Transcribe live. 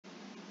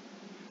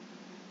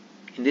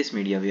In this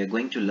video, we are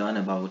going to learn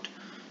about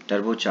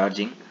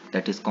turbocharging,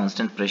 that is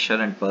constant pressure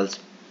and pulse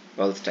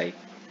type.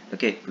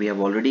 Okay, we have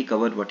already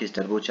covered what is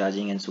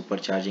turbocharging and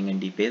supercharging in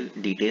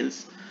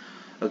details.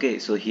 Okay,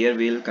 so here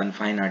we'll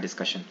confine our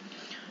discussion.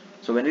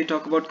 So when we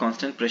talk about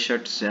constant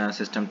pressure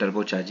system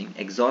turbocharging,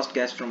 exhaust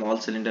gas from all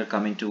cylinder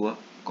come into a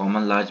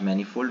common large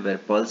manifold where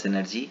pulse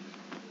energy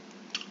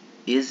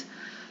is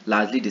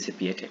largely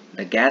dissipated.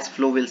 The gas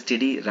flow will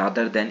steady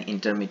rather than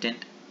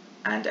intermittent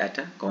and at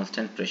a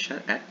constant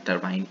pressure at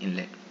turbine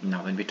inlet.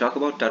 Now when we talk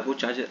about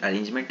turbocharger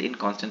arrangement in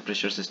constant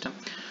pressure system,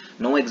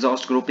 no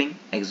exhaust grouping,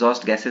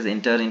 exhaust gases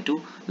enter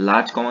into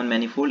large common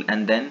manifold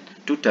and then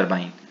to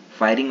turbine.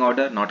 Firing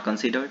order not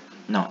considered.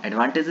 Now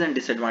advantages and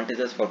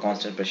disadvantages for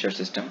constant pressure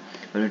system.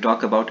 When we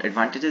talk about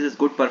advantages is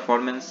good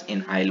performance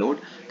in high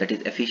load, that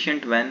is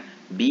efficient when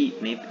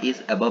BMIP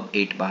is above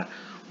 8 bar.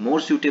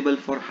 More suitable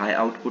for high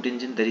output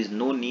engine, there is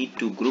no need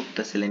to group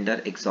the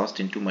cylinder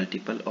exhaust into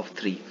multiple of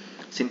 3.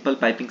 Simple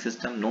piping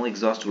system, no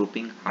exhaust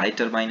grouping, high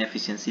turbine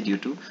efficiency due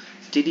to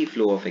steady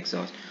flow of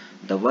exhaust.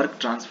 The work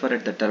transfer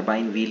at the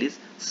turbine wheel is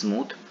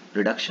smooth.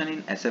 Reduction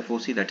in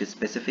SFOC, that is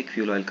specific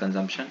fuel oil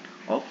consumption,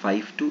 of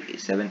 5 to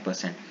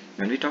 7%.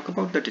 When we talk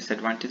about the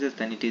disadvantages,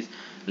 then it is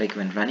like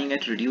when running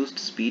at reduced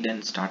speed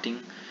and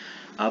starting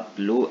up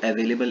low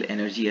available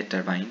energy at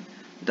turbine,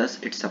 thus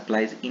it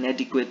supplies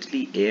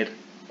inadequately air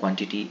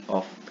quantity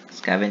of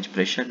scavenge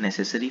pressure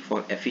necessary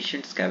for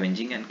efficient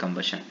scavenging and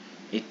combustion.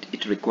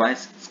 It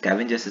requires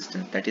scavenge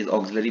assistance, that is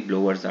auxiliary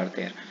blowers are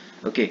there.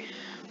 Okay,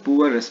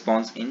 poor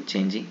response in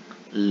changing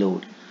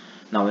load.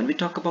 Now when we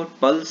talk about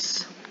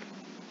pulse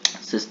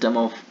system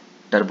of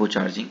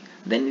turbocharging,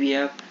 then we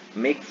have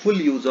make full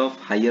use of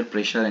higher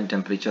pressure and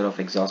temperature of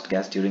exhaust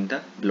gas during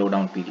the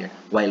blowdown period.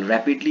 While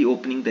rapidly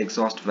opening the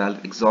exhaust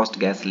valve, exhaust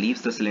gas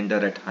leaves the cylinder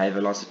at high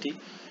velocity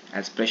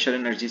as pressure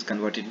energy is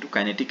converted into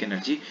kinetic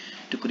energy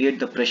to create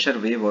the pressure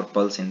wave or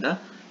pulse in the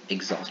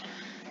exhaust.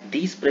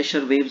 These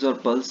pressure waves or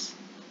pulse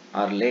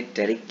are led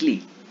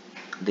directly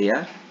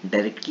led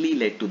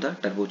to the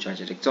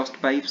turbocharger. Exhaust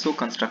pipe so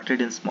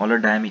constructed in smaller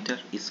diameter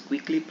is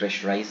quickly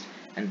pressurized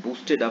and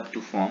boosted up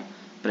to form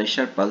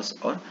pressure pulse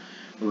or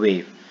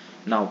wave.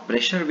 Now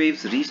pressure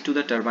waves reach to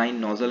the turbine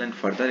nozzle and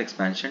further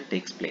expansion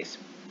takes place.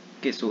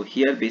 Okay, so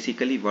here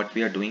basically what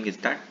we are doing is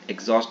that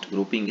exhaust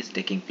grouping is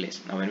taking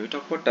place. Now when we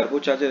talk about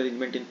turbocharger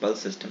arrangement in pulse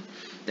system,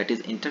 that is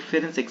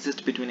interference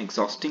exists between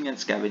exhausting and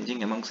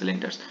scavenging among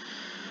cylinders.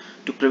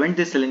 To prevent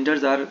this,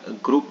 cylinders are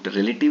grouped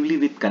relatively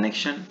with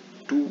connection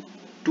to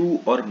two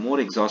or more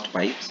exhaust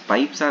pipes.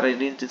 Pipes are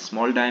arranged in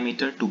small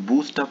diameter to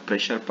boost up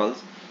pressure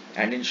pulse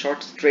and in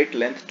short straight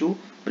length to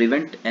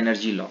prevent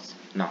energy loss.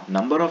 Now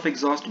number of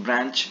exhaust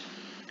branch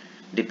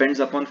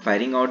depends upon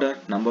firing order,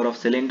 number of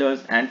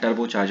cylinders and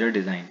turbocharger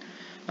design.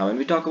 Now when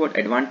we talk about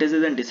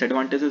advantages and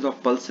disadvantages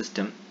of pulse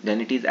system, then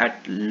it is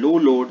at low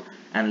load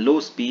and low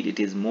speed it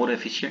is more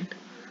efficient.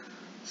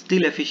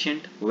 Still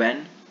efficient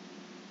when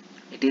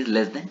it is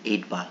less than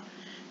 8 bar.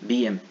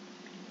 BM.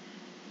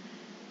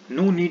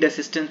 No need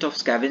assistance of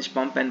scavenge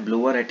pump and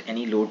blower at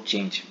any load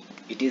change.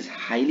 It is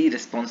highly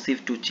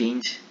responsive to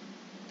change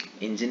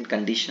engine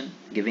condition,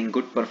 giving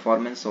good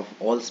performance of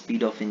all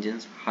speed of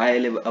engines, high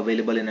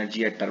available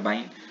energy at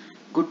turbine,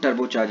 good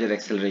turbocharger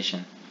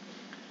acceleration.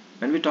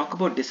 When we talk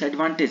about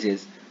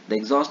disadvantages, the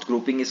exhaust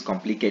grouping is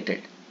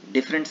complicated.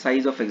 Different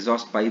size of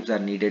exhaust pipes are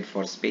needed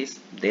for space.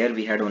 There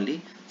we had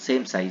only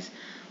same size.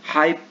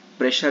 High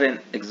pressure and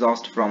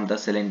exhaust from the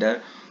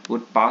cylinder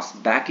would pass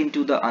back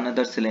into the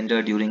another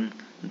cylinder during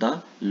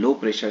the low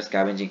pressure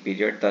scavenging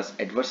period, thus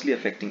adversely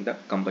affecting the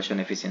combustion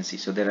efficiency.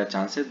 So there are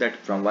chances that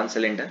from one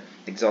cylinder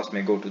exhaust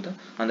may go to the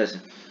other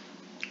cylinder.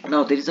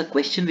 Now there is a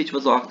question which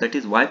was asked, that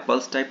is why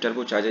pulse type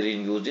turbocharger is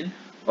used in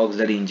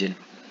auxiliary engine.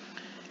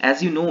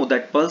 As you know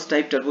that pulse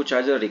type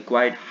turbocharger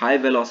required high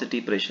velocity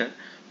pressure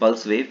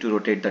pulse wave to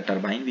rotate the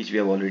turbine, which we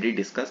have already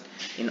discussed.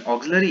 In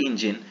auxiliary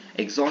engine,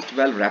 exhaust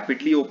valve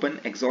rapidly open,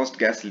 exhaust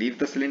gas leave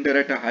the cylinder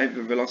at a high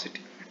velocity.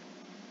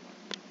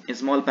 A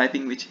small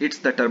piping which hits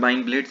the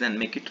turbine blades and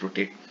make it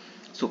rotate.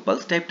 So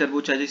pulse type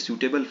turbocharger is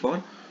suitable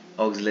for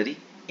auxiliary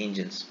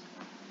engines.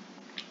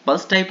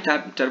 Pulse type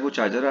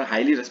turbocharger are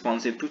highly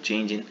responsive to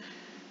change in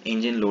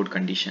engine load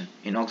condition.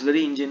 In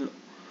auxiliary engine,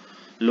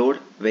 load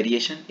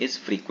variation is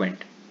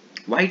frequent.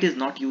 Why it is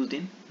not used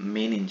in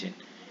main engine?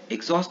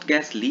 Exhaust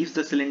gas leaves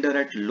the cylinder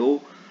at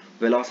low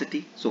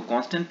velocity, so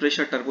constant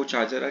pressure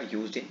turbocharger are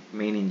used in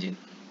main engine.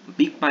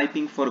 Big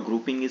piping for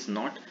grouping is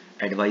not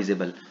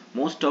advisable.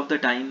 Most of the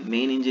time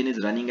main engine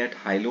is running at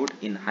high load.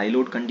 In high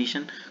load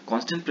condition,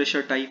 constant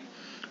pressure type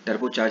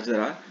turbocharger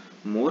are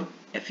more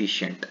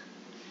efficient.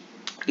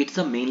 It's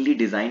a mainly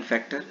design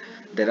factor.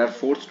 There are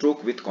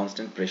 4-stroke with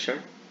constant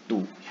pressure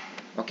too.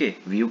 Okay,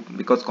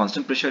 because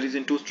constant pressure is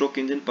in 2-stroke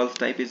engine, pulse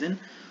type is in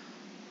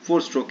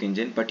 4-stroke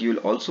engine, but you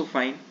will also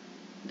find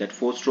that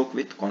 4-stroke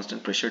with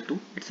constant pressure too.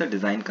 It's a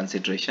design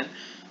consideration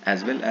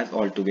as well as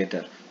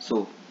altogether.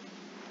 So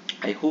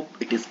I hope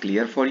it is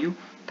clear for you.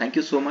 Thank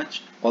you so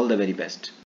much. All the very best.